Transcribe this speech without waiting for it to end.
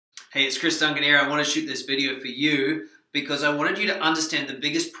Hey, it's Chris Duncan here. I want to shoot this video for you because I wanted you to understand the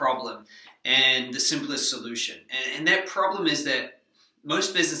biggest problem and the simplest solution. And that problem is that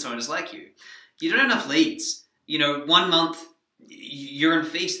most business owners like you don't have enough leads. You know, 1 month you're in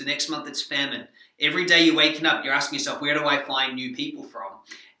feast, the next month it's famine. Every day you're waking up, you're asking yourself, where do I find new people from?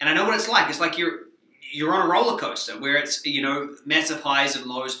 And I know what it's like. It's like you're on a roller coaster where it's, you know, massive highs and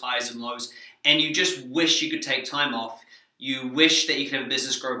lows, and you just wish you could take time off. You wish that you could have a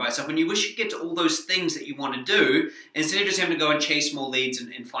business grow by itself, and you wish you could get to all those things that you want to do instead of just having to go and chase more leads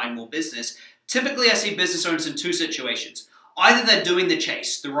and find more business. Typically, I see business owners in two situations. Either they're doing the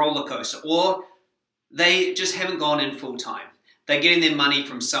chase, the roller coaster, or they just haven't gone in full time. They're getting their money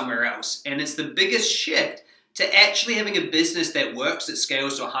from somewhere else. And it's the biggest shift to actually having a business that works, that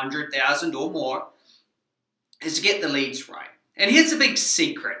scales to 100,000 or more, is to get the leads right. And here's the big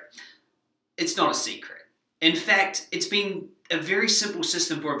secret. It's not a secret. In fact, it's been a very simple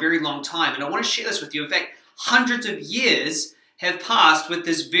system for a very long time, and I want to share this with you. In fact, hundreds of years have passed with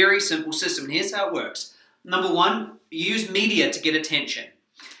this very simple system, and here's how it works. Number one, you use media to get attention.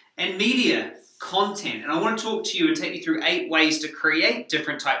 And media, content, and I want to talk to you and take you through 8 ways to create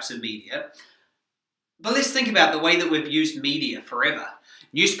different types of media. But let's think about the way that we've used media forever.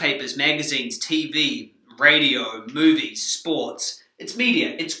 Newspapers, magazines, TV, radio, movies, sports. It's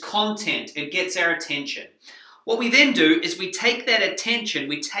media, it's content, it gets our attention. What we then do is we take that attention,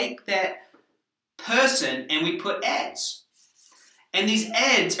 we take that person and we put ads. And these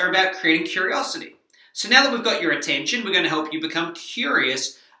ads are about creating curiosity. So now that we've got your attention, we're going to help you become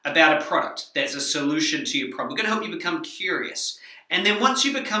curious about a product that's a solution to your problem. We're going to help you become curious. And then once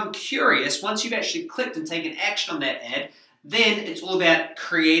you become curious, once you've actually clicked and taken action on that ad, then it's all about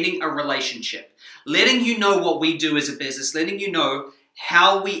creating a relationship. Letting you know what we do as a business, letting you know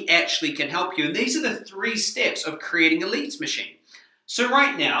how we actually can help you. And these are the 3 steps of creating a leads machine. So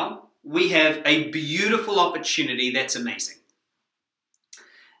right now, we have a beautiful opportunity that's amazing.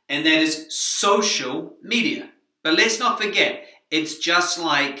 And that is social media. But let's not forget, it's just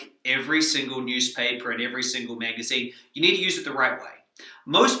like every single newspaper and every single magazine. You need to use it the right way.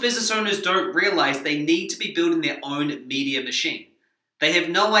 Most business owners don't realize they need to be building their own media machine. They have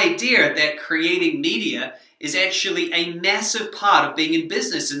no idea that creating media is actually a massive part of being in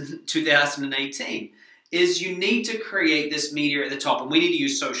business in 2018. Is you need to create this media at the top, and we need to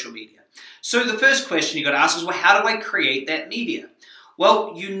use social media. So the first question you got to ask is, well, how do I create that media?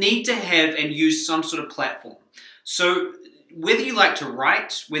 Well, you need to have and use some sort of platform. So whether you like to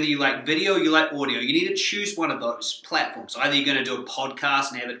write, whether you like video, you like audio, you need to choose one of those platforms. Either you're going to do a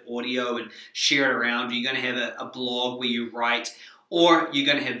podcast and have it audio and share it around, or you're going to have a blog where you write, or you're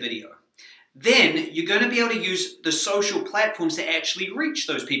going to have video. Then you're going to be able to use the social platforms to actually reach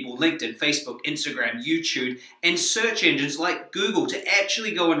those people. LinkedIn, Facebook, Instagram, YouTube, and search engines like Google to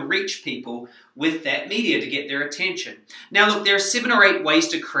actually go and reach people with that media to get their attention. Now look, there are 7 or 8 ways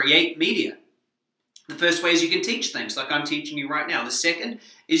to create media. The first way is you can teach things like I'm teaching you right now. The second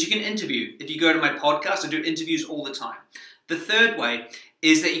is you can interview. If you go to my podcast, I do interviews all the time. The third way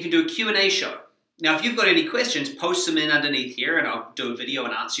is that you can do a Q&A show. Now, if you've got any questions, post them in underneath here and I'll do a video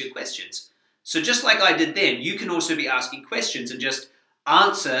and answer your questions. So just like I did then, you can also be asking questions and just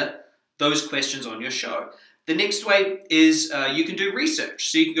answer those questions on your show. The next way is you can do research.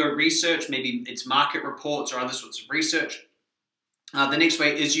 So you can go research, maybe it's market reports or other sorts of research. The next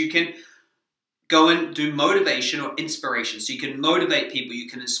way is you can go and do motivation or inspiration. So you can motivate people, you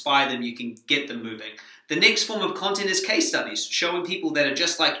can inspire them, you can get them moving. The next form of content is case studies, showing people that are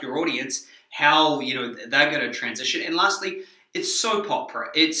just like your audience how, you know, they're going to transition. And lastly, it's soap opera.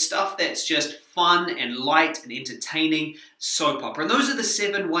 It's stuff that's just fun and light and entertaining, soap opera. And those are the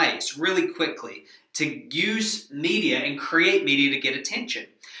 7 ways, really quickly, to use media and create media to get attention.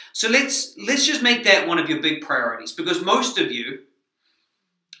 So let's just make that one of your big priorities, because most of you,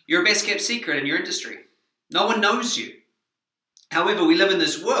 you're a best kept secret in your industry. No one knows you. However, we live in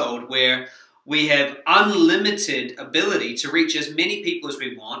this world where we have unlimited ability to reach as many people as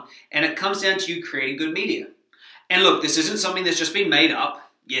we want, and it comes down to you creating good media. And look, this isn't something that's just been made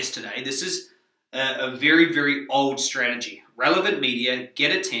up yesterday. This is a very, very old strategy. Relevant media,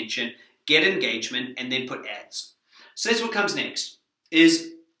 get attention, get engagement, and then put ads. So that's what comes next,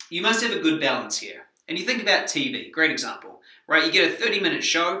 is you must have a good balance here. And you think about TV, great example, right? You get a 30-minute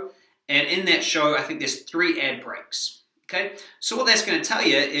show, and in that show, I think there's 3 ad breaks. Okay, so what that's going to tell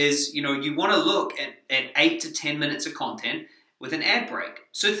you is, you know, you want to look at 8 to 10 minutes of content with an ad break.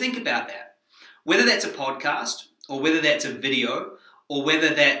 So think about that. Whether that's a podcast, or whether that's a video, or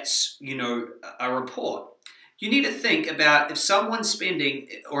whether that's, you know, a report, you need to think about if someone's spending,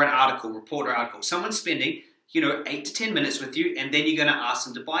 or an article, report or article, someone's spending, 8 to 10 minutes with you, and then you're going to ask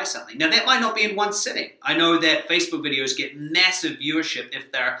them to buy something. Now, that might not be in one sitting. I know that Facebook videos get massive viewership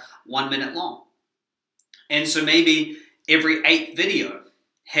if they're 1 minute long. And so maybe every 8th video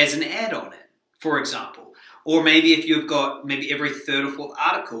has an ad on it, for example. Or maybe if you've got maybe every 3rd or 4th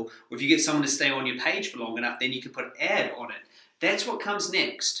article, or if you get someone to stay on your page for long enough, then you can put an ad on it. That's what comes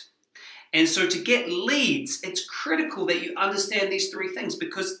next. And so to get leads, it's critical that you understand these 3 things,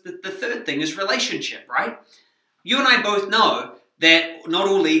 because the 3rd thing is relationship, right? You and I both know that not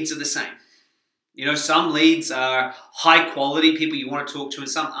all leads are the same. Some leads are high quality people you want to talk to, and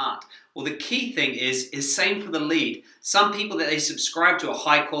some aren't. Well, the key thing is same for the lead. Some people that they subscribe to are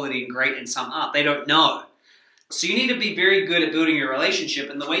high quality and great, and some aren't. They don't know. So you need to be very good at building your relationship,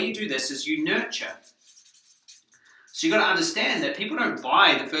 and the way you do this is you nurture. So you've got to understand that people don't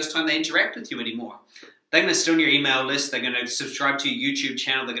buy the first time they interact with you anymore. They're going to sit on your email list, they're going to subscribe to your YouTube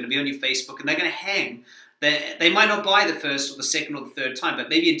channel, they're going to be on your Facebook, and they're going to hang. They might not buy the first or the second or the 3rd time, but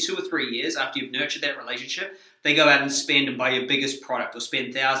maybe in 2 or 3 years after you've nurtured that relationship, they go out and spend and buy your biggest product, or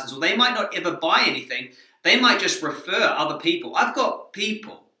spend thousands, or they might not ever buy anything. They might just refer other people. I've got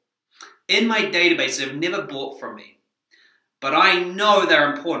people in my database that have never bought from me, but I know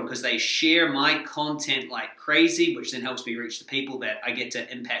they're important because they share my content like crazy, which then helps me reach the people that I get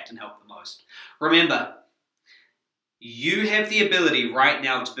to impact and help the most. Remember, you have the ability right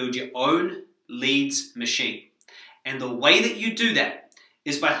now to build your own leads machine. And the way that you do that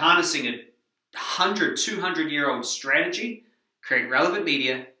is by harnessing a 100, 200-year-old strategy, create relevant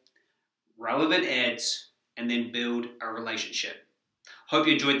media, relevant ads, and then build a relationship. Hope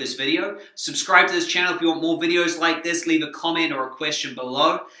you enjoyed this video. Subscribe to this channel if you want more videos like this. Leave a comment or a question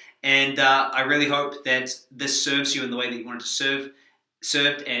below. And I really hope that this serves you in the way that you want it to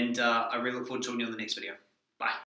serve. And I really look forward to talking to you on the next video. Bye.